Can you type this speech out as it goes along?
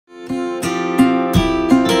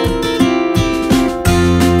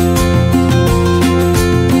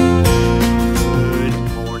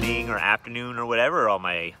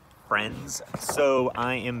friends. So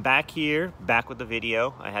I am back with the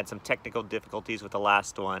video. I had some technical difficulties with the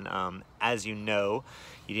last one. As you know,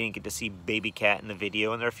 you didn't get to see Baby Cat in the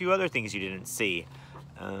video, and there are a few other things you didn't see.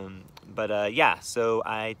 Yeah, so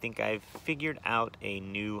I think I've figured out a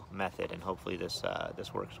new method, and hopefully this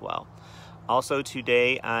works well. Also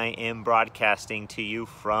today I am broadcasting to you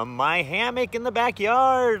from my hammock in the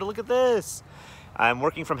backyard. Look at this. I'm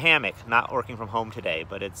working from hammock, not working from home today,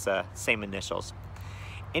 but it's same initials.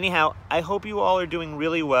 Anyhow, I hope you all are doing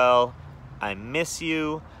really well. I miss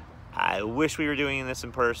you. I wish we were doing this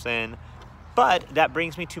in person. But that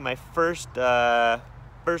brings me to my first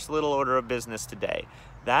little order of business today.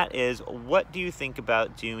 That is, what do you think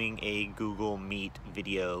about doing a Google Meet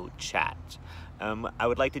video chat? I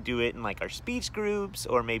would like to do it in like our speech groups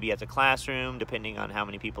or maybe as a classroom, depending on how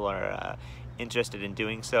many people are interested in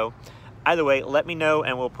doing so. Either way, let me know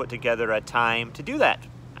and we'll put together a time to do that.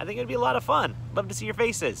 I think it'd be a lot of fun. Love to see your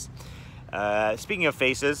faces. Speaking of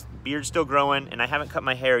faces, beard's still growing and I haven't cut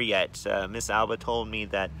my hair yet. Miss Alba told me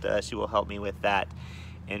that she will help me with that.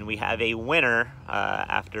 And we have a winner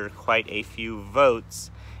after quite a few votes,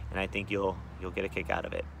 and I think you'll get a kick out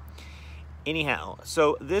of it. Anyhow,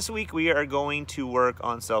 so this week we are going to work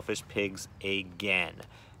on Selfish Pigs again.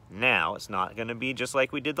 Now, it's not going to be just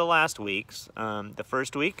like we did the last weeks. The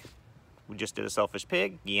first week, we just did a Selfish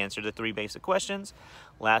Pig. He answered the 3 basic questions.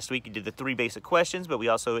 Last week, you did the 3 basic questions, but we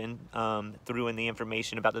also threw in the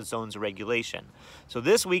information about the zones of regulation. So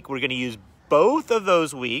this week, we're going to use both of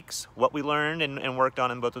those weeks, what we learned and worked on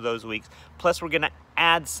in both of those weeks, plus we're going to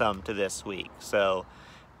add some to this week. So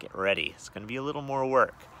get ready. It's going to be a little more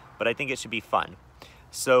work, but I think it should be fun.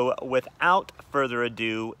 So without further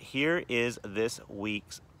ado, here is this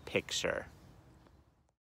week's picture.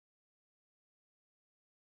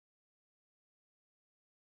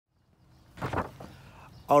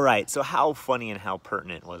 All right, so how funny and how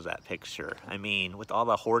pertinent was that picture? I mean, with all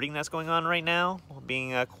the hoarding that's going on right now,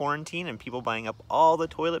 being quarantined and people buying up all the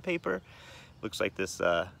toilet paper, looks like this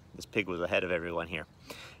pig was ahead of everyone here.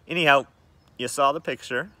 Anyhow, you saw the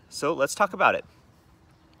picture, so let's talk about it.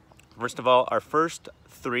 First of all, our first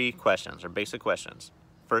 3 questions are basic questions.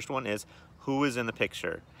 First one is, who is in the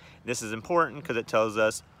picture? This is important because it tells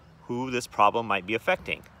us who this problem might be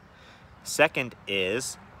affecting. Second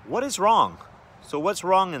is, what is wrong? So what's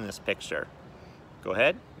wrong in this picture? Go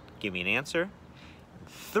ahead, give me an answer.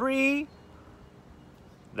 3,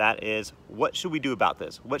 that is, what should we do about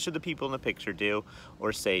this? What should the people in the picture do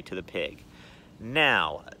or say to the pig?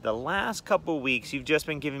 Now, the last couple weeks, you've just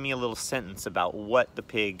been giving me a little sentence about what the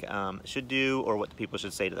pig should do or what the people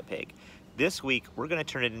should say to the pig. This week, we're going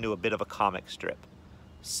to turn it into a bit of a comic strip.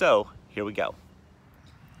 So, here we go.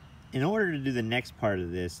 In order to do the next part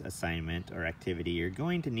of this assignment or activity, you're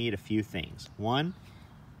going to need a few things. 1,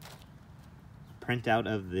 printout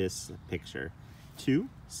of this picture. 2,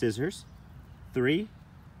 scissors. 3,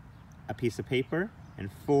 a piece of paper.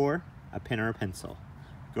 And 4, a pen or a pencil.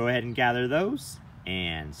 Go ahead and gather those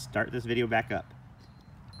and start this video back up.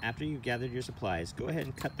 After you've gathered your supplies, go ahead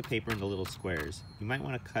and cut the paper into little squares. You might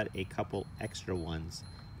want to cut a couple extra ones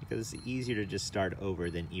because it's easier to just start over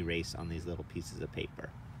than erase on these little pieces of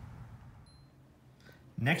paper.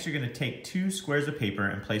 Next, you're going to take 2 squares of paper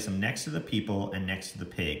and place them next to the people and next to the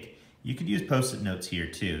pig. You could use Post-it notes here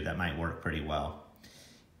too. That might work pretty well.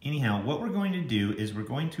 Anyhow, what we're going to do is we're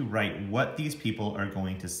going to write what these people are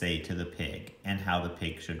going to say to the pig and how the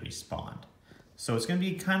pig should respond. So it's going to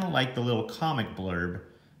be kind of like the little comic blurb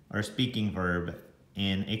or speaking verb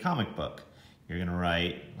in a comic book. You're going to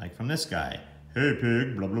write, like from this guy, "Hey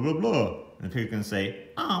pig, blah, blah, blah, blah." And the pig's going to say,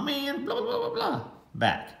 "Oh man, blah, blah, blah, blah,"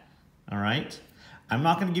 back. All right? I'm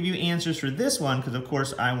not going to give you answers for this one because, of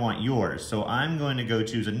course, I want yours. So I'm going to go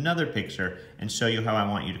choose another picture and show you how I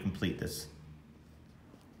want you to complete this.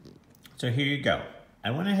 So here you go.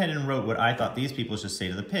 I went ahead and wrote what I thought these people should say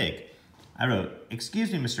to the pig. I wrote,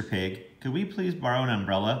 "Excuse me, Mr. Pig, could we please borrow an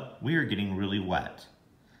umbrella? We are getting really wet."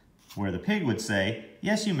 Where the pig would say,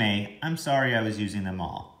 "Yes, you may. I'm sorry I was using them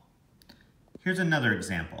all." Here's another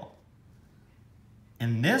example.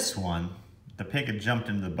 In this one, the pig had jumped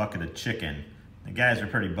into the bucket of chicken. The guys are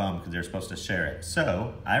pretty bummed because they're supposed to share it.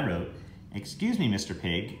 So I wrote, "Excuse me, Mr.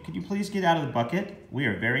 Pig, could you please get out of the bucket? We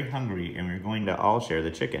are very hungry and we're going to all share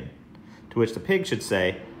the chicken." To which the pig should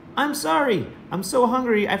say, "I'm sorry, I'm so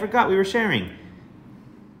hungry, I forgot we were sharing."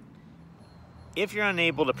 If you're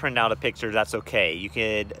unable to print out a picture, that's okay. You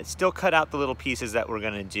could still cut out the little pieces that we're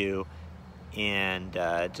gonna do and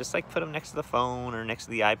just like put them next to the phone or next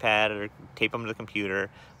to the iPad or tape them to the computer,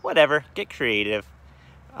 whatever, get creative.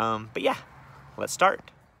 But yeah. Let's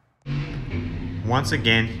start. Once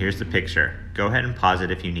again, here's the picture. Go ahead and pause it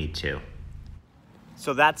if you need to.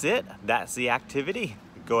 So that's it. That's the activity.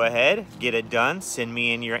 Go ahead, get it done. Send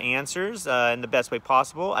me in your answers in the best way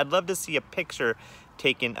possible. I'd love to see a picture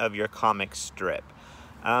taken of your comic strip.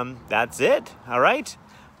 That's it. All right.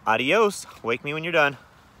 Adios. Wake me when you're done.